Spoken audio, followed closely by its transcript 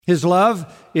His love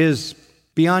is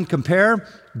beyond compare,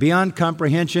 beyond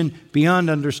comprehension, beyond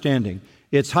understanding.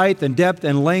 Its height and depth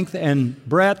and length and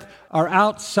breadth are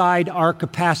outside our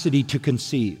capacity to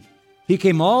conceive. He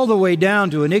came all the way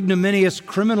down to an ignominious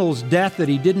criminal's death that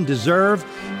he didn't deserve,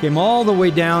 came all the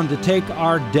way down to take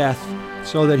our death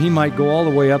so that he might go all the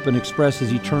way up and express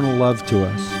his eternal love to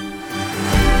us.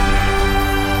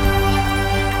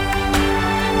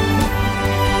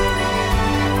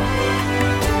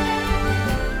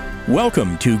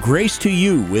 Welcome to Grace to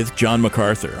You with John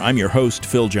MacArthur. I'm your host,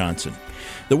 Phil Johnson.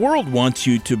 The world wants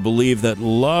you to believe that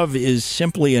love is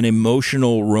simply an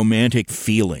emotional, romantic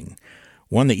feeling,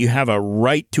 one that you have a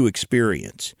right to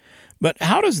experience. But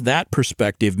how does that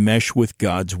perspective mesh with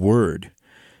God's Word?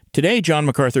 Today, John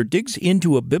MacArthur digs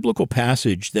into a biblical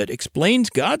passage that explains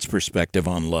God's perspective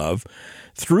on love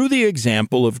through the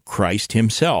example of Christ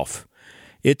himself.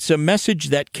 It's a message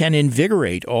that can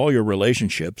invigorate all your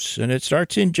relationships, and it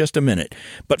starts in just a minute.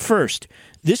 But first,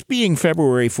 this being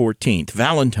February 14th,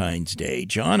 Valentine's Day,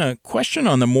 John, a question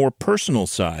on the more personal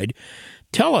side.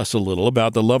 Tell us a little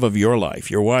about the love of your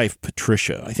life, your wife,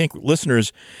 Patricia. I think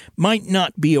listeners might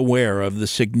not be aware of the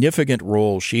significant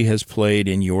role she has played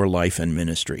in your life and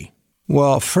ministry.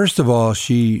 Well, first of all,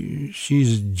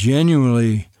 she's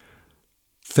genuinely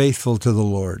faithful to the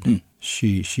Lord.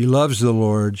 She loves the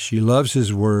Lord, she loves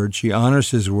His Word, she honors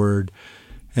His Word,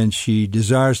 and she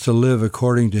desires to live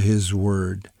according to His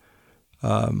Word.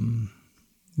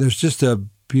 There's just a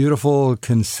beautiful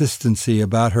consistency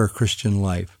about her Christian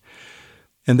life.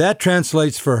 And that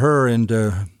translates for her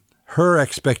into her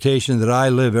expectation that I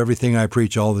live everything I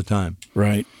preach all the time.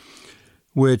 Right.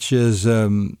 Which is,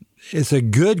 it's a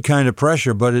good kind of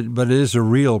pressure, but it is a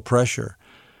real pressure.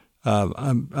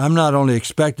 I'm not only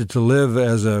expected to live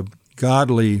as a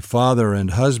godly father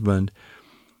and husband,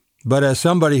 but as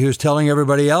somebody who's telling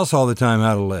everybody else all the time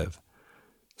how to live.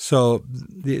 So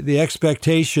the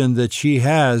expectation that she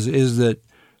has is that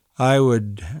I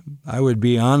would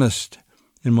be honest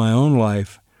in my own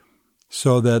life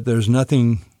so that there's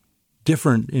nothing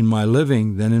different in my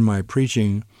living than in my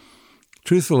preaching.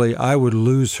 Truthfully, I would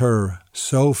lose her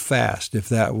so fast if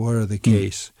that were the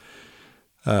case.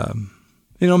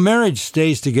 Marriage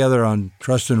stays together on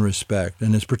trust and respect,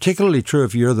 and it's particularly true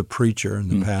if you're the preacher and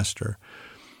the pastor.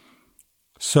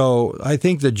 So I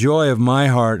think the joy of my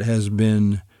heart has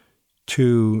been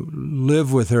to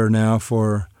live with her now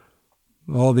for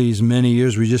all these many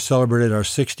years. We just celebrated our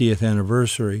 60th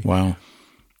anniversary. Wow.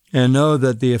 And know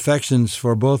that the affections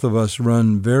for both of us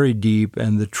run very deep,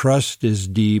 and the trust is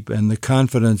deep, and the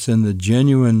confidence in the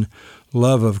genuine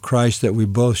love of Christ that we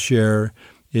both share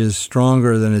is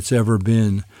stronger than it's ever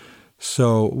been.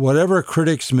 So whatever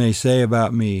critics may say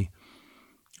about me,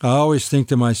 I always think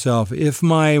to myself, if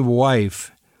my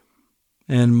wife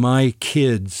and my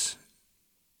kids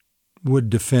would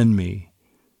defend me,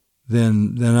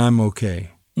 then I'm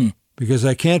okay. Because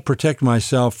I can't protect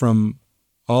myself from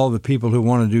all the people who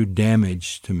want to do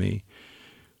damage to me.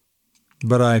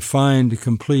 But I find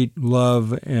complete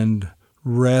love and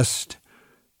rest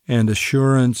and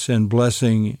assurance and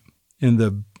blessing in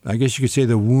the, I guess you could say,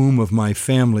 the womb of my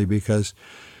family, because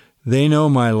they know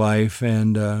my life,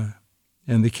 and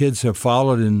the kids have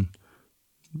followed in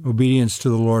obedience to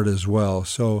the Lord as well.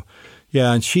 So,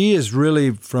 yeah, and she is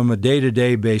really, from a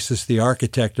day-to-day basis, the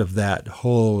architect of that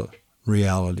whole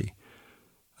reality.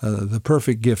 The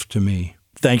perfect gift to me.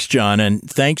 Thanks, John, and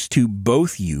thanks to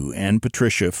both you and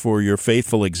Patricia for your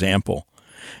faithful example.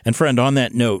 And friend, on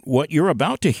that note, what you're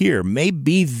about to hear may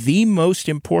be the most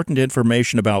important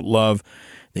information about love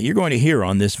that you're going to hear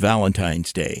on this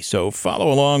Valentine's Day. So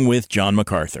follow along with John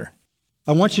MacArthur.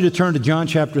 I want you to turn to John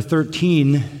chapter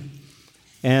 13,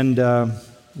 and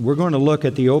we're going to look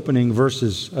at the opening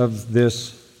verses of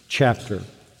this chapter.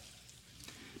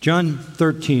 John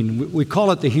 13, we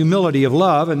call it the humility of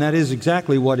love, and that is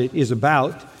exactly what it is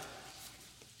about.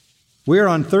 We're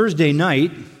on Thursday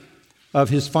night of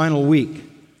his final week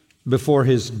before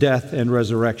his death and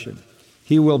resurrection.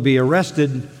 He will be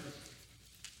arrested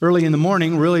early in the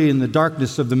morning, really in the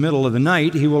darkness of the middle of the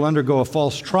night. He will undergo a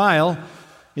false trial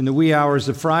in the wee hours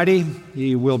of Friday.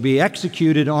 He will be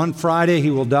executed on Friday.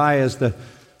 He will die as the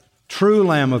true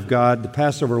Lamb of God, the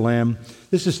Passover Lamb.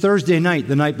 This is Thursday night,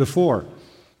 the night before.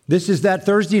 This is that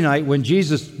Thursday night when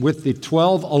Jesus, with the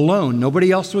 12 alone,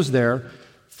 nobody else was there.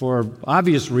 For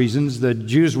obvious reasons, the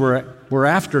Jews were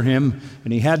after him,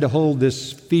 and he had to hold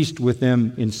this feast with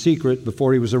them in secret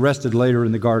before he was arrested later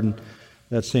in the garden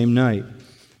that same night.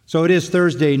 So it is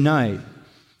Thursday night.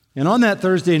 And on that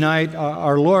Thursday night,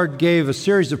 our Lord gave a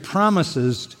series of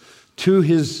promises to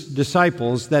his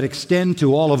disciples that extend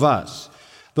to all of us.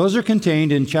 Those are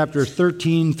contained in chapters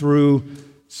 13 through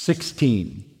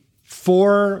 16.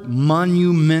 4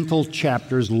 monumental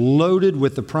chapters loaded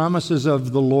with the promises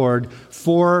of the Lord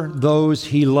for those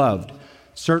he loved.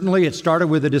 Certainly it started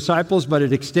with the disciples, but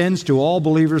it extends to all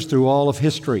believers through all of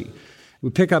history. We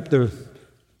pick up the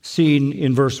scene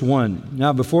in verse 1.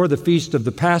 Now, before the feast of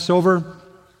the Passover,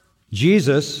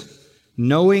 Jesus,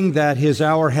 knowing that his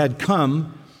hour had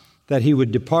come, that he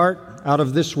would depart out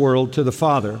of this world to the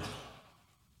Father,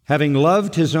 having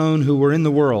loved his own who were in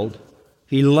the world,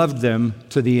 he loved them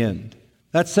to the end.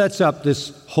 That sets up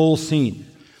this whole scene.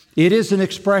 It is an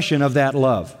expression of that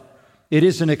love. It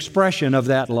is an expression of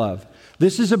that love.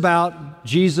 This is about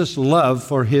Jesus' love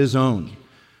for his own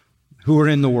who are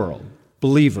in the world,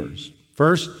 believers.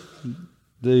 First,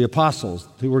 the apostles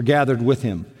who were gathered with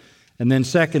him. And then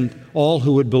second, all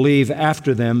who would believe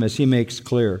after them, as he makes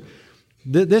clear.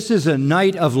 This is a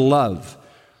night of love.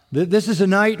 This is a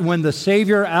night when the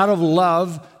Savior, out of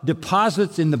love,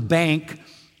 deposits in the bank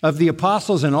of the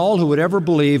apostles and all who would ever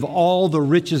believe all the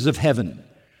riches of heaven.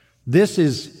 This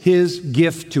is his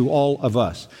gift to all of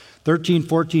us. 13,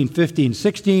 14, 15,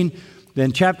 16.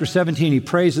 Then chapter 17, he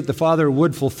prays that the Father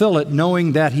would fulfill it,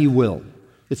 knowing that he will.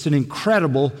 It's an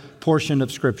incredible portion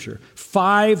of Scripture.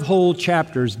 5 whole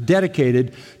chapters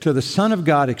dedicated to the Son of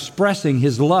God expressing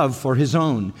his love for his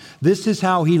own. This is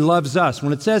how he loves us.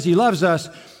 When it says he loves us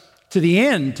to the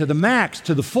end, to the max,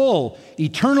 to the full,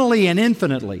 eternally and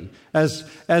infinitely,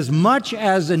 as much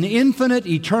as an infinite,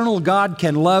 eternal God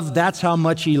can love, that's how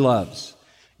much he loves.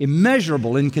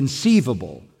 Immeasurable,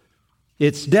 inconceivable.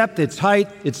 Its depth, its height,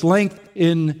 its length,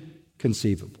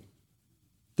 inconceivable.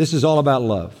 This is all about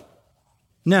love.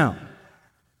 Now,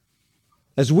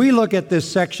 as we look at this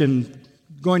section,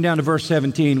 going down to verse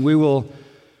 17, we will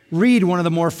read one of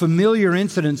the more familiar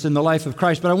incidents in the life of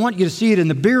Christ, but I want you to see it in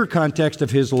the bigger context of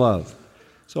his love.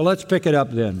 So let's pick it up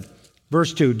then.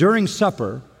 Verse 2, during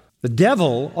supper, the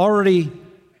devil, already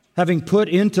having put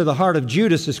into the heart of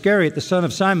Judas Iscariot, the son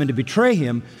of Simon, to betray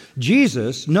him,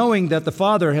 Jesus, knowing that the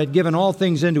Father had given all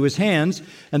things into his hands,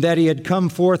 and that he had come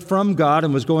forth from God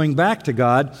and was going back to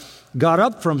God, got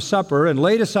up from supper and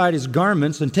laid aside his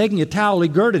garments, and taking a towel, he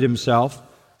girded himself.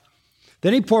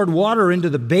 Then he poured water into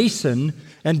the basin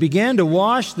and began to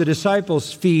wash the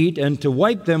disciples' feet and to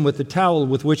wipe them with the towel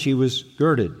with which he was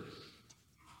girded.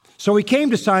 So he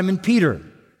came to Simon Peter.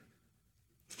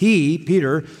 He,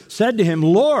 Peter, said to him,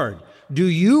 Lord, do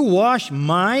you wash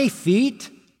my feet?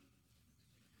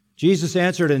 Jesus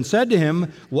answered and said to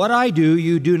him, what I do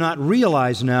you do not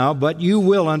realize now, but you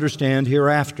will understand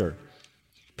hereafter.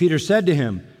 Peter said to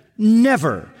him,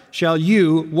 never shall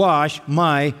you wash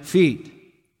my feet.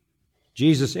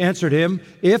 Jesus answered him,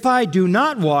 if I do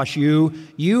not wash you,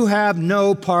 you have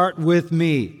no part with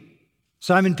me.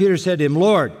 Simon Peter said to him,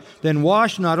 Lord, then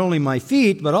wash not only my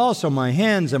feet, but also my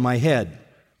hands and my head.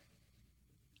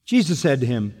 Jesus said to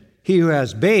him, he who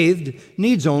has bathed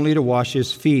needs only to wash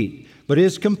his feet, but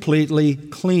is completely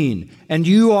clean. And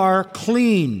you are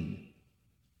clean,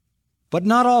 but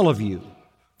not all of you.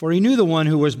 For he knew the one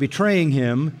who was betraying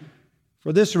him.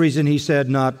 For this reason he said,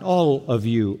 not all of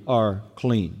you are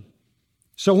clean.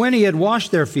 So when he had washed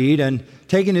their feet and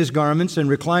taken his garments and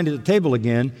reclined at the table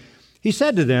again, he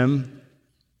said to them,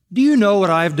 do you know what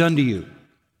I have done to you?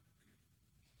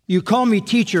 You call me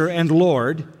teacher and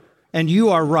Lord, and you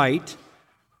are right,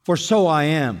 for so I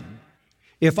am.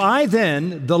 If I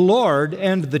then, the Lord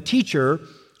and the teacher,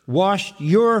 washed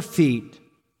your feet,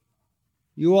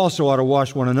 you also ought to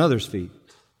wash one another's feet.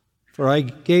 For I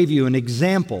gave you an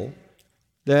example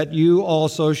that you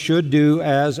also should do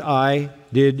as I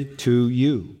did to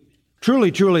you.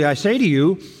 Truly, truly, I say to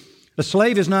you, a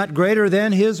slave is not greater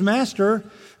than his master,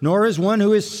 nor is one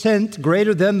who is sent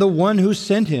greater than the one who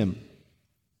sent him.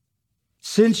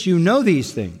 Since you know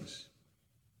these things,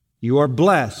 you are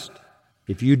blessed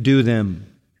if you do them.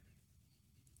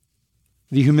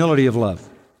 The humility of love.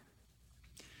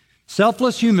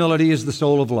 Selfless humility is the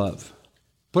soul of love.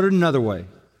 Put it another way,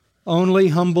 only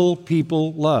humble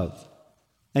people love.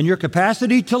 And your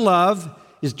capacity to love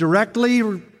is directly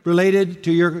related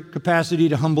to your capacity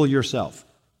to humble yourself.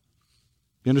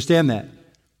 You understand that?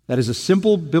 That is a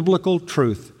simple biblical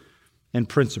truth and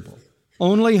principle.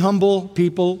 Only humble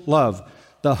people love.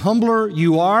 The humbler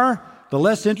you are, the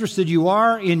less interested you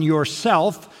are in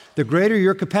yourself, the greater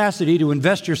your capacity to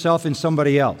invest yourself in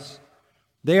somebody else.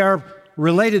 They are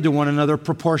related to one another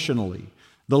proportionally.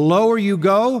 The lower you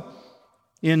go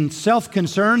in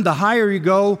self-concern, the higher you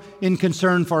go in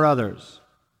concern for others.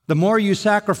 The more you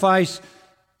sacrifice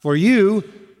for you,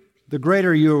 the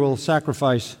greater you will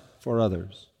sacrifice for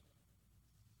others.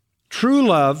 True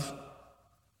love,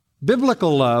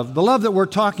 biblical love, the love that we're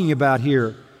talking about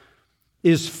here,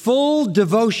 is full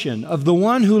devotion of the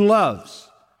one who loves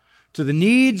to the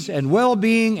needs and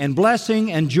well-being and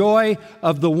blessing and joy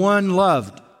of the one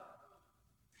loved.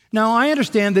 Now, I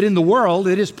understand that in the world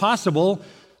it is possible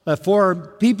for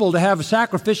people to have a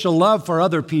sacrificial love for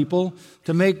other people,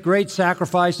 to make great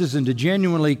sacrifices and to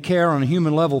genuinely care on a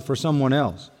human level for someone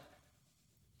else.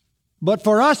 But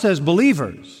for us as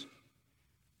believers,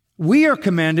 we are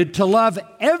commanded to love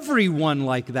everyone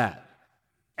like that.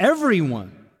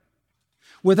 Everyone.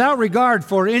 Without regard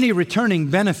for any returning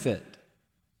benefit.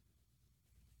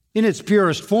 In its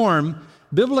purest form,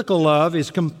 biblical love is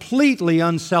completely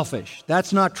unselfish.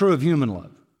 That's not true of human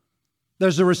love.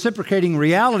 There's a reciprocating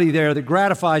reality there that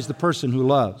gratifies the person who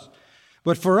loves.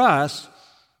 But for us,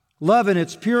 love in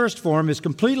its purest form is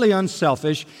completely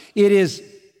unselfish. It is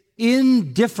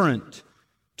indifferent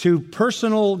to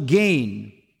personal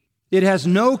gain. It has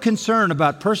no concern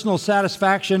about personal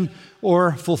satisfaction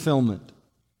or fulfillment.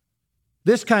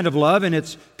 This kind of love in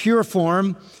its pure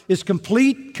form is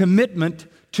complete commitment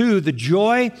to the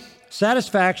joy,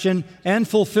 satisfaction, and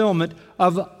fulfillment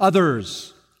of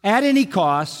others at any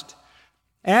cost,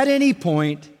 at any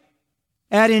point,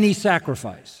 at any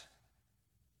sacrifice.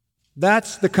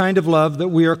 That's the kind of love that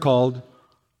we are called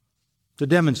to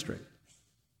demonstrate.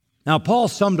 Now, Paul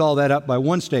summed all that up by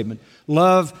one statement.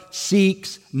 Love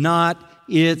seeks not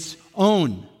its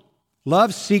own.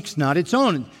 Love seeks not its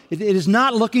own. It is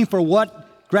not looking for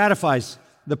what gratifies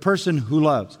the person who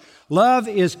loves. Love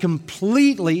is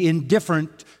completely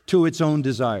indifferent to its own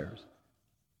desires.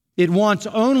 It wants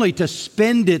only to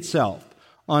spend itself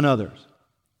on others.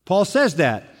 Paul says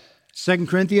that, 2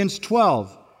 Corinthians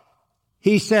 12.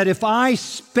 He said, if I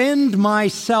spend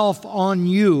myself on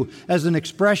you as an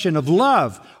expression of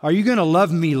love, are you going to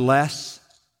love me less?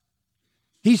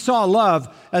 He saw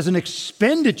love as an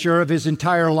expenditure of his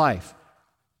entire life.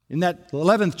 In that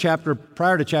 11th chapter,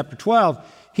 prior to chapter 12,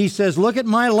 he says, look at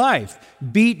my life,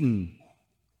 beaten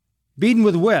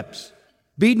with whips,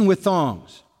 beaten with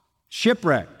thongs,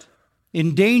 shipwrecked,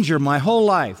 in danger my whole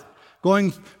life,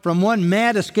 going from one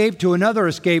mad escape to another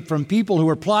escape from people who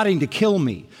were plotting to kill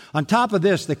me. On top of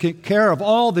this, the care of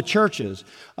all the churches,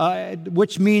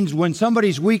 which means when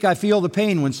somebody's weak, I feel the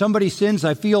pain. When somebody sins,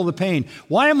 I feel the pain.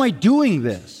 Why am I doing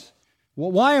this?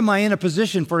 Well, why am I in a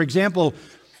position, for example,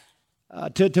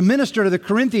 to minister to the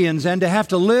Corinthians and to have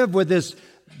to live with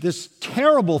this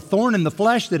terrible thorn in the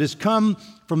flesh that has come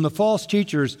from the false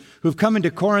teachers who've come into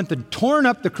Corinth and torn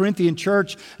up the Corinthian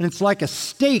church, and it's like a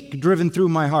stake driven through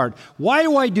my heart. Why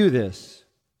do I do this?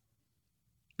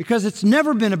 Because it's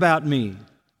never been about me.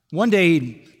 One day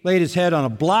he laid his head on a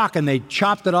block and they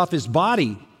chopped it off his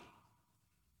body.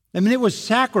 I mean, it was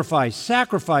sacrifice,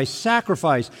 sacrifice,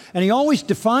 sacrifice. And he always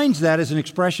defines that as an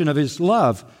expression of his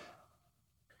love.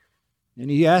 And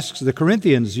he asks the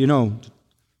Corinthians, do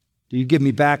you give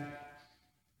me back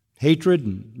hatred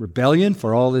and rebellion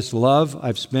for all this love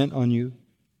I've spent on you?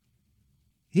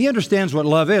 He understands what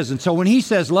love is. And so when he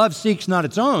says love seeks not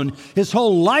its own, his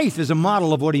whole life is a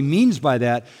model of what he means by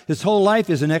that. His whole life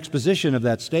is an exposition of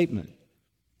that statement.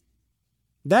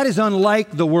 That is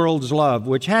unlike the world's love,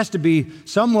 which has to be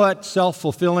somewhat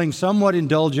self-fulfilling, somewhat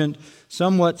indulgent,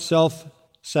 somewhat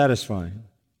self-satisfying.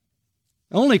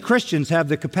 Only Christians have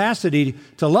the capacity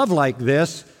to love like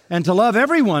this and to love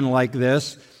everyone like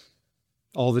this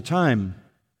all the time.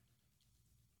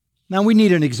 Now, we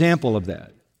need an example of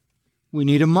that. We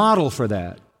need a model for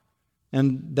that,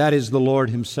 and that is the Lord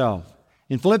himself.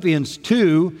 In Philippians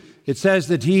 2, it says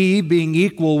that he, being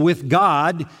equal with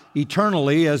God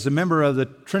eternally as a member of the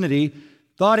Trinity,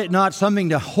 thought it not something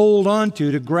to hold on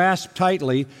to grasp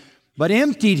tightly, but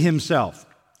emptied himself,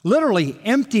 literally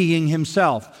emptying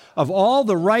himself of all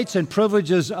the rights and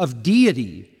privileges of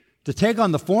deity, to take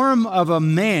on the form of a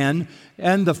man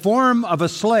and the form of a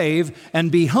slave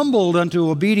and be humbled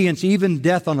unto obedience, even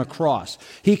death on a cross.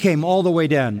 He came all the way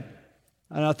down.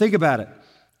 Now think about it.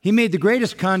 He made the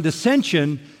greatest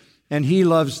condescension, and he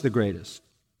loves the greatest.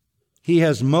 He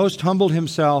has most humbled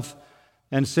himself,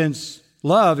 and since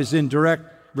love is in direct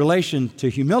relation to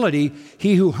humility,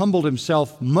 he who humbled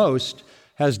himself most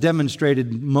has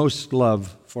demonstrated most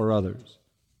love for others.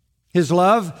 His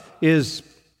love is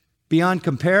beyond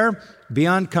compare,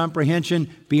 beyond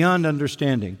comprehension, beyond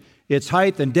understanding. Its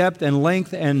height and depth and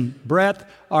length and breadth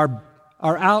are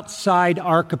outside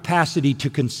our capacity to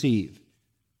conceive.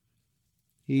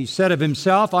 He said of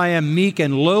himself, I am meek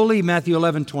and lowly, Matthew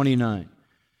 11:29.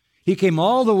 He came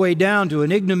all the way down to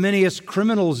an ignominious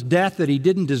criminal's death that he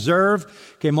didn't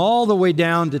deserve, came all the way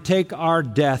down to take our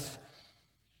death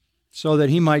so that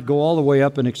he might go all the way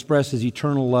up and express his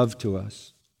eternal love to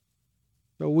us.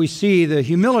 So we see the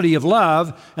humility of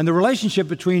love, and the relationship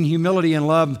between humility and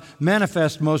love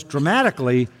manifest most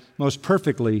dramatically, most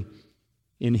perfectly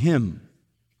in Him.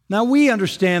 Now we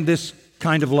understand this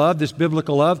kind of love, this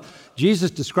biblical love. Jesus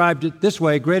described it this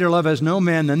way: greater love has no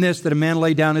man than this, that a man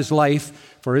lay down his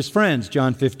life for his friends,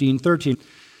 John 15:13.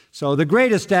 So the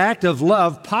greatest act of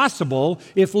love possible,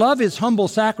 if love is humble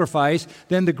sacrifice,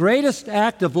 then the greatest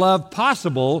act of love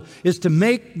possible is to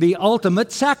make the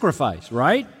ultimate sacrifice,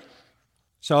 right?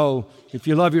 So if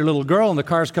you love your little girl and the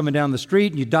car's coming down the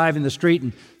street and you dive in the street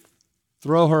and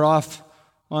throw her off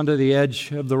onto the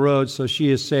edge of the road so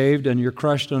she is saved and you're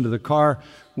crushed under the car,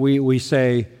 we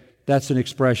say that's an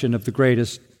expression of the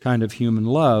greatest kind of human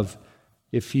love.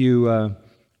 If you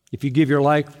give your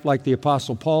life like the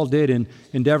Apostle Paul did in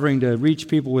endeavoring to reach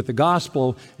people with the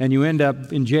gospel, and you end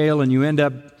up in jail and you end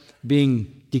up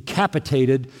being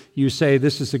decapitated, you say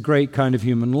this is a great kind of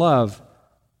human love.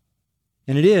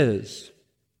 And it is.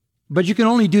 But you can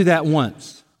only do that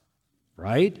once,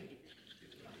 right?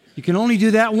 You can only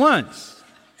do that once.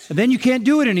 And then you can't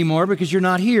do it anymore because you're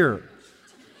not here.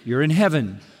 You're in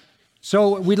heaven.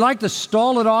 So we'd like to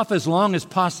stall it off as long as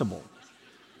possible.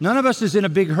 None of us is in a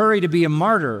big hurry to be a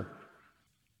martyr.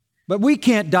 But we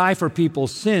can't die for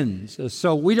people's sins.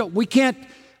 So we can't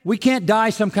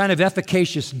die some kind of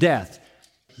efficacious death.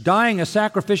 Dying a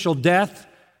sacrificial death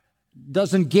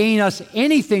doesn't gain us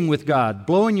anything with God.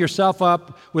 Blowing yourself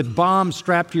up with bombs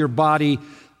strapped to your body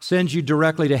sends you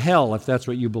directly to hell, if that's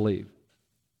what you believe.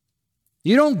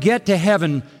 You don't get to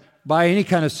heaven by any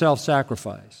kind of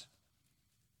self-sacrifice.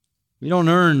 You don't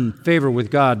earn favor with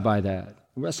God by that.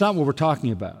 That's not what we're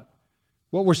talking about.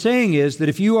 What we're saying is that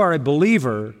if you are a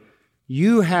believer,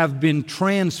 you have been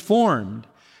transformed,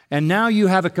 and now you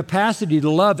have a capacity to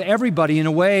love everybody in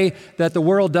a way that the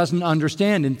world doesn't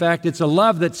understand. In fact, it's a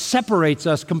love that separates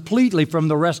us completely from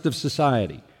the rest of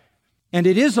society. And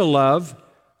it is a love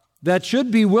that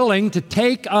should be willing to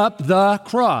take up the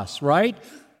cross, right?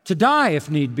 To die, if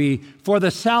need be, for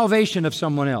the salvation of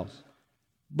someone else.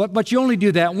 But you only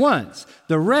do that once.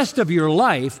 The rest of your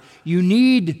life, you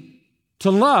need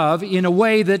to love in a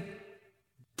way that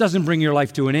doesn't bring your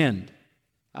life to an end.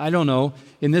 I don't know.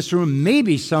 In this room,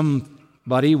 maybe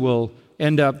somebody will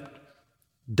end up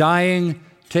dying,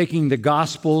 taking the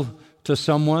gospel to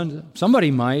someone.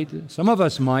 Somebody might. Some of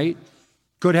us might.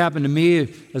 Could happen to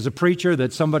me as a preacher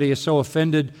that somebody is so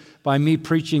offended by me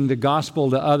preaching the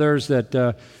gospel to others that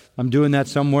I'm doing that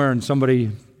somewhere and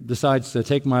somebody decides to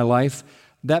take my life.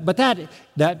 But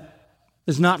that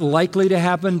is not likely to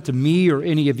happen to me or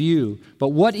any of you. But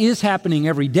what is happening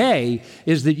every day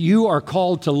is that you are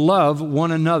called to love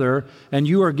one another, and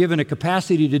you are given a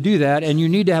capacity to do that, and you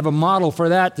need to have a model for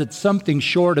that that's something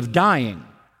short of dying.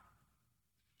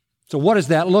 So what does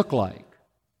that look like?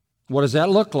 What does that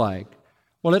look like?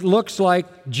 Well, it looks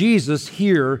like Jesus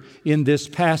here in this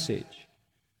passage.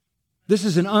 This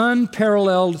is an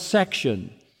unparalleled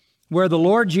section where the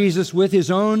Lord Jesus, with His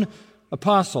own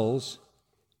apostles,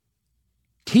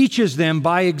 teaches them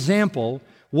by example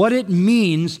what it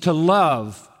means to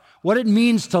love, what it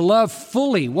means to love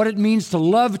fully, what it means to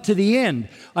love to the end.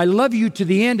 I love you to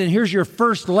the end, and here's your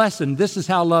first lesson. This is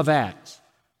how love acts.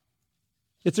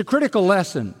 It's a critical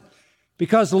lesson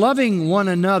because loving one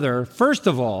another, first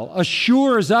of all,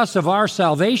 assures us of our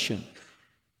salvation.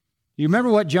 You remember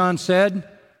what John said?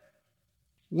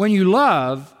 When you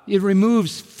love, it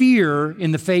removes fear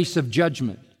in the face of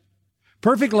judgment.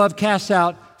 Perfect love casts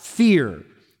out fear.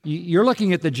 You're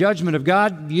looking at the judgment of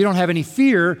God. You don't have any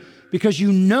fear because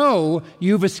you know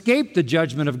you've escaped the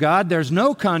judgment of God. There's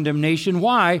no condemnation.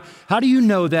 Why? How do you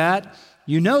know that?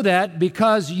 You know that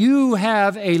because you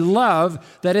have a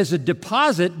love that is a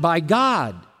deposit by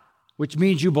God, which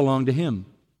means you belong to Him.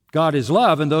 God is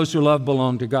love, and those who love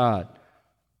belong to God.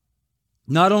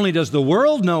 Not only does the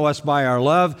world know us by our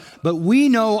love, but we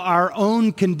know our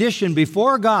own condition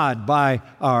before God by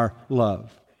our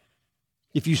love.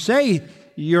 If you say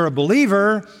you're a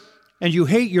believer and you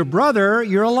hate your brother,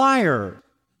 you're a liar.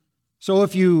 So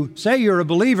if you say you're a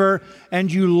believer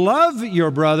and you love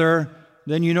your brother,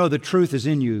 then you know the truth is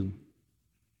in you.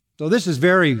 So this is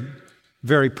very,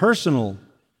 very personal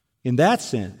in that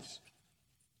sense.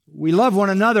 We love one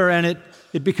another and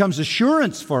it becomes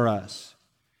assurance for us.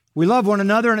 We love one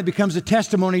another and it becomes a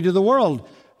testimony to the world.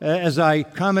 As I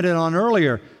commented on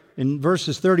earlier in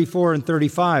verses 34 and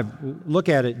 35, look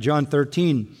at it, John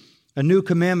 13. A new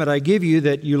commandment I give you,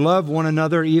 that you love one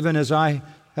another even as I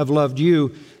have loved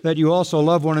you, that you also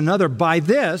love one another. By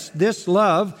this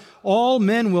love, all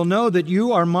men will know that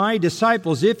you are my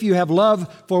disciples if you have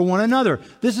love for one another.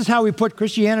 This is how we put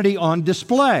Christianity on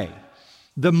display.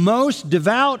 The most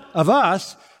devout of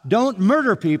us don't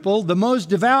murder people. The most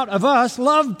devout of us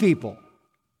love people.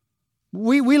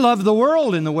 We love the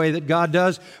world in the way that God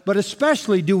does, but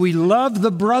especially do we love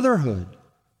the brotherhood,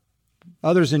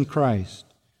 others in Christ.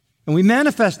 And we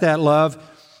manifest that love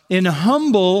in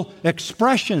humble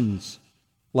expressions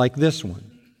like this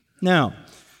one. Now,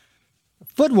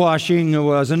 foot washing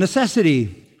was a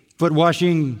necessity. Foot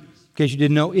washing, in case you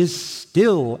didn't know, is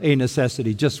still a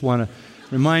necessity. Just want to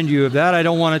remind you of that. I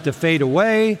don't want it to fade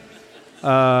away.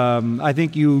 I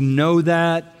think you know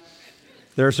that.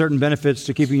 There are certain benefits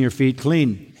to keeping your feet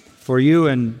clean for you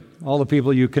and all the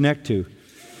people you connect to.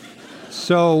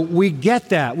 So we get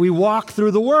that. We walk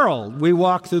through the world. We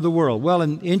walk through the world. Well,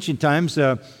 in ancient times,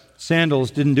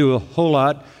 sandals didn't do a whole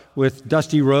lot with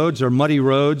dusty roads or muddy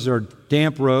roads or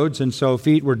damp roads, and so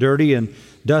feet were dirty and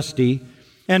dusty.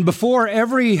 And before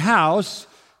every house,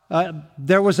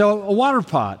 there was a water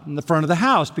pot in the front of the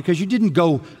house because you didn't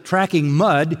go tracking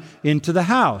mud into the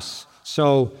house.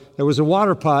 So there was a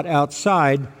water pot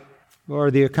outside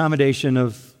for the accommodation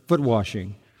of foot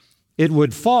washing. It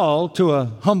would fall to a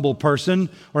humble person,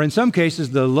 or in some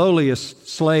cases the lowliest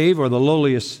slave or the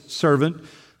lowliest servant,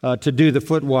 to do the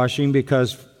foot washing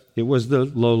because it was the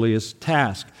lowliest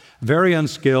task. Very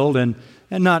unskilled and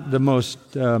not the most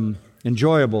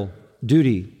enjoyable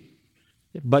duty,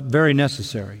 but very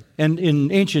necessary. And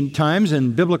in ancient times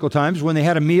and biblical times, when they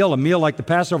had a meal like the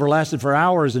Passover lasted for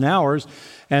hours and hours,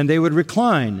 and they would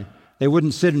recline. They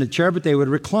wouldn't sit in a chair, but they would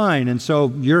recline. And so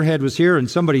your head was here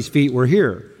and somebody's feet were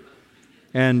here.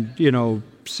 And,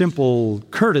 simple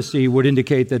courtesy would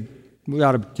indicate that we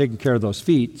ought to be taking care of those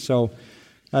feet. So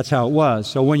that's how it was.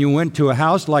 So when you went to a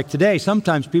house like today,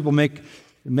 sometimes people make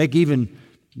even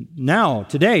now,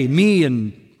 today, me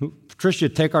and Patricia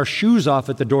take our shoes off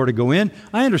at the door to go in.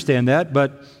 I understand that,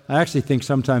 but I actually think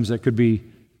sometimes that could be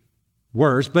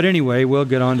worse. But anyway, we'll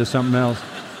get on to something else.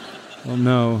 Oh,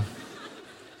 no.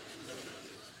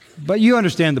 But you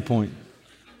understand the point.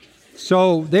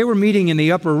 So they were meeting in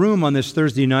the upper room on this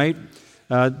Thursday night,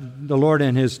 the Lord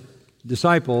and His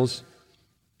disciples.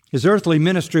 His earthly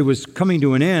ministry was coming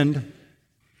to an end,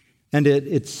 and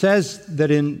it says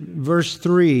that in verse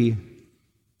 3,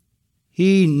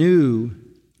 He knew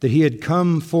that He had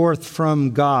come forth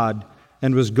from God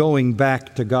and was going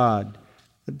back to God.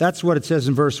 That's what it says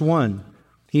in verse 1.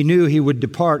 He knew He would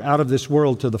depart out of this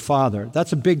world to the Father.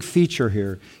 That's a big feature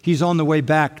here. He's on the way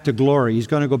back to glory. He's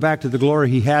going to go back to the glory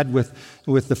He had with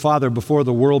the Father before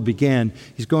the world began.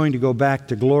 He's going to go back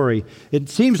to glory. It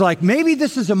seems like maybe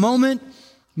this is a moment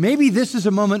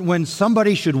when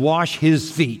somebody should wash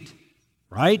His feet,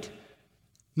 right?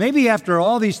 Maybe after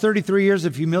all these 33 years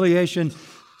of humiliation,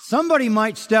 somebody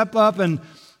might step up and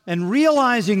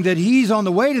realizing that He's on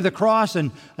the way to the cross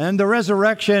and the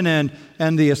resurrection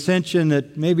and the ascension,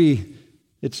 that maybe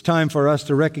it's time for us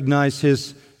to recognize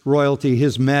His royalty,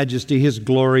 His majesty, His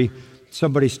glory.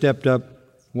 Somebody stepped up,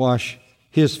 wash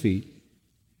His feet.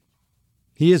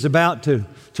 He is about to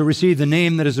receive the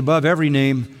name that is above every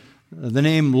name, the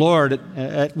name Lord,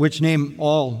 at which name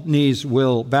all knees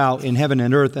will bow in heaven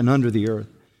and earth and under the earth.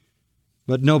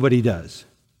 But nobody does.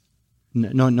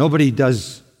 Nobody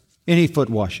does any foot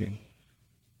washing.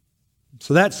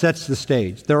 So that sets the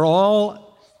stage. They're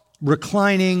all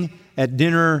reclining at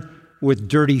dinner with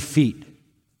dirty feet.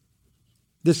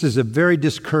 This is a very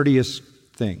discourteous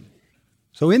thing.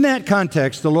 So in that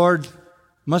context, the Lord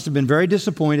must have been very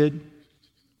disappointed.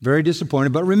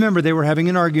 But remember, they were having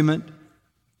an argument.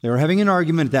 They were having an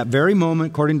argument at that very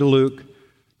moment, according to Luke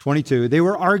 22. They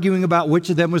were arguing about which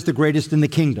of them was the greatest in the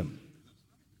kingdom.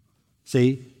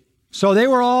 See? So they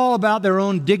were all about their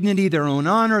own dignity, their own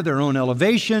honor, their own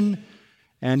elevation.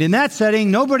 And in that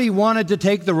setting, nobody wanted to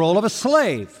take the role of a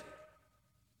slave.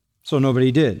 So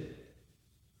nobody did.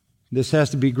 This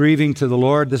has to be grieving to the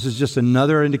Lord. This is just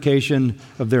another indication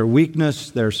of their weakness,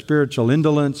 their spiritual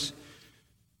indolence.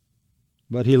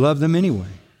 But He loved them anyway.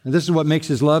 And this is what makes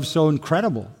His love so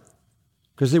incredible.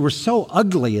 Because they were so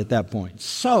ugly at that point.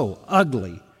 So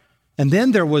ugly. And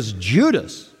then there was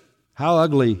Judas. How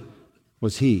ugly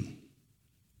was he?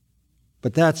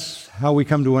 But that's how we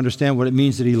come to understand what it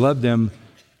means that He loved them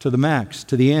to the max,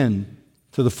 to the end,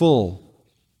 to the full,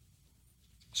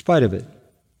 in spite of it.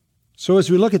 So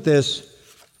as we look at this,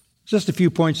 just a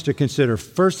few points to consider.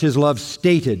 First, His love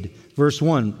stated, verse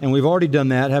 1. And we've already done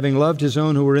that. Having loved His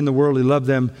own who were in the world, He loved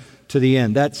them to the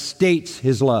end. That states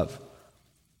His love.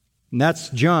 And that's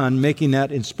John making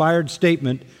that inspired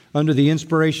statement under the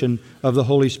inspiration of the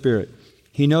Holy Spirit.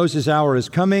 He knows His hour is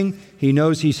coming. He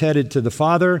knows He's headed to the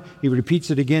Father. He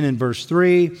repeats it again in verse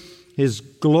 3. His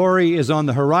glory is on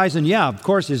the horizon. Yeah, of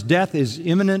course, his death is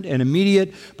imminent and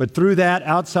immediate, but through that,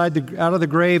 out of the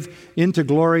grave into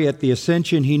glory at the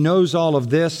ascension, he knows all of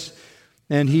this,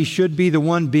 and he should be the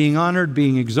one being honored,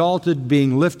 being exalted,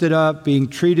 being lifted up, being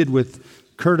treated with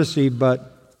courtesy,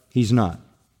 but he's not.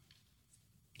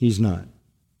 He's not.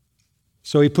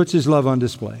 So he puts his love on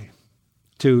display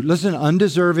to, listen,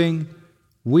 undeserving,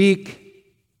 weak,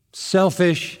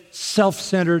 selfish,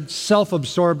 self-centered,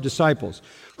 self-absorbed disciples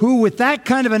who, with that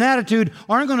kind of an attitude,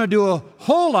 aren't going to do a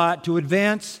whole lot to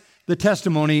advance the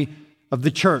testimony of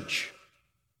the church.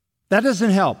 That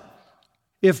doesn't help.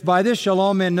 If by this shall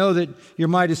all men know that you're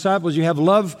my disciples, you have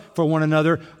love for one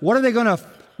another, what are they going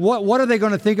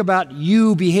to think about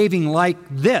you behaving like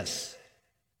this?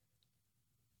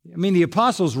 I mean, the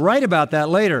apostles write about that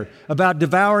later, about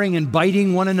devouring and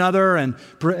biting one another and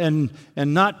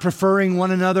not preferring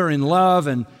one another in love.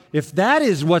 And if that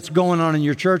is what's going on in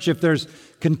your church, if there's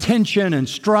contention and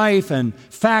strife and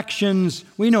factions,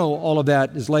 we know all of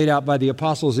that is laid out by the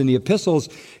apostles in the epistles.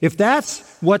 If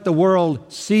that's what the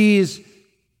world sees,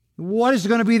 what is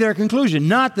going to be their conclusion?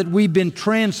 Not that we've been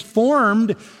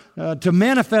transformed to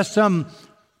manifest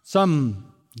some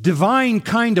divine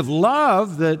kind of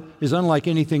love that is unlike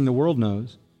anything the world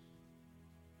knows.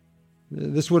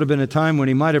 This would have been a time when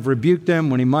he might have rebuked them,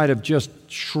 when he might have just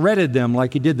shredded them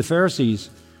like he did the Pharisees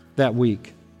that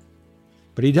week.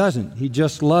 But he doesn't. He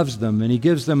just loves them, and he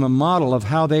gives them a model of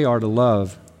how they are to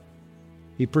love.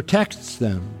 He protects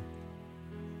them.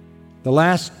 The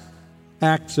last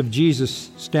acts of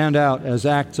Jesus stand out as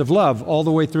acts of love all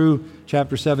the way through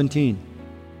chapter 17.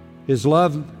 His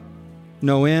love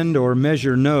no end or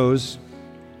measure knows.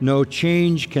 No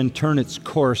change can turn its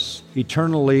course.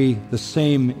 Eternally the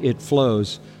same it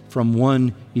flows from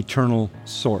one eternal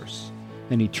source.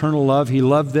 An eternal love. He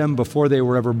loved them before they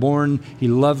were ever born. He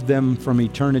loved them from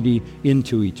eternity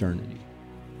into eternity.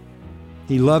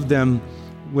 He loved them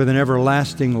with an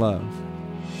everlasting love.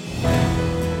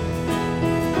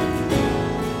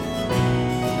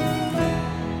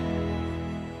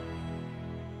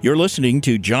 You're listening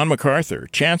to John MacArthur,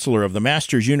 Chancellor of the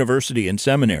Masters University and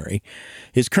Seminary.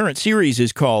 His current series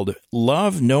is called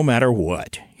Love No Matter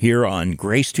What, here on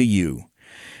Grace to You.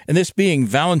 And this being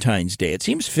Valentine's Day, it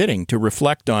seems fitting to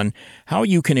reflect on how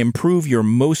you can improve your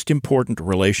most important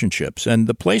relationships. And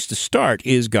the place to start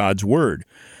is God's Word.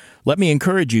 Let me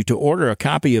encourage you to order a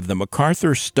copy of the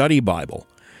MacArthur Study Bible.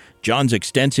 John's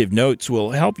extensive notes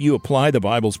will help you apply the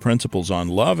Bible's principles on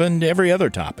love and every other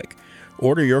topic.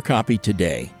 Order your copy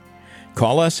today.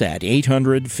 Call us at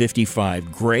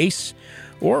 855-GRACE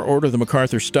or order the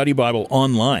MacArthur Study Bible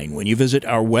online when you visit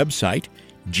our website,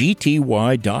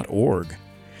 gty.org.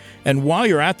 And while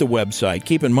you're at the website,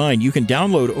 keep in mind you can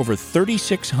download over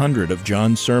 3,600 of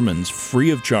John's sermons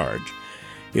free of charge.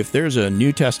 If there's a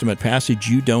New Testament passage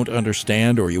you don't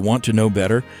understand or you want to know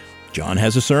better, John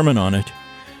has a sermon on it.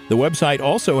 The website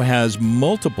also has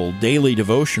multiple daily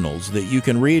devotionals that you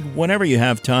can read whenever you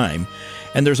have time.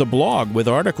 And there's a blog with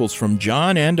articles from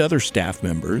John and other staff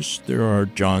members. There are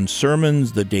John's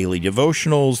sermons, the daily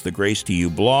devotionals, the Grace to You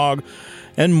blog,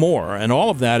 and more. And all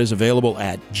of that is available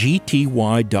at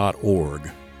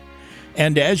gty.org.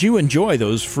 And as you enjoy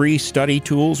those free study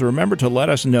tools, remember to let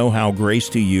us know how Grace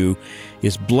to You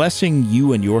is blessing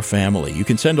you and your family. You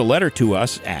can send a letter to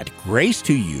us at Grace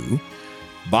to You,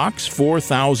 Box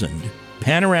 4000,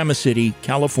 Panorama City,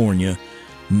 California,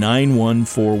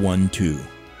 91412.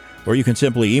 Or you can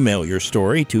simply email your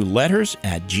story to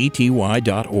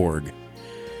letters@gty.org.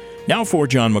 Now for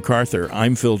John MacArthur,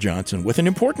 I'm Phil Johnson with an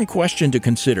important question to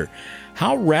consider.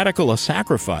 How radical a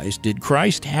sacrifice did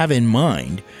Christ have in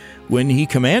mind when he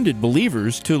commanded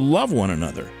believers to love one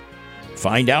another?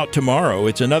 Find out tomorrow.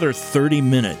 It's another 30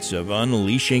 minutes of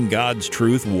unleashing God's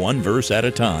truth one verse at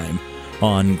a time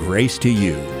on Grace to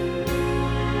You.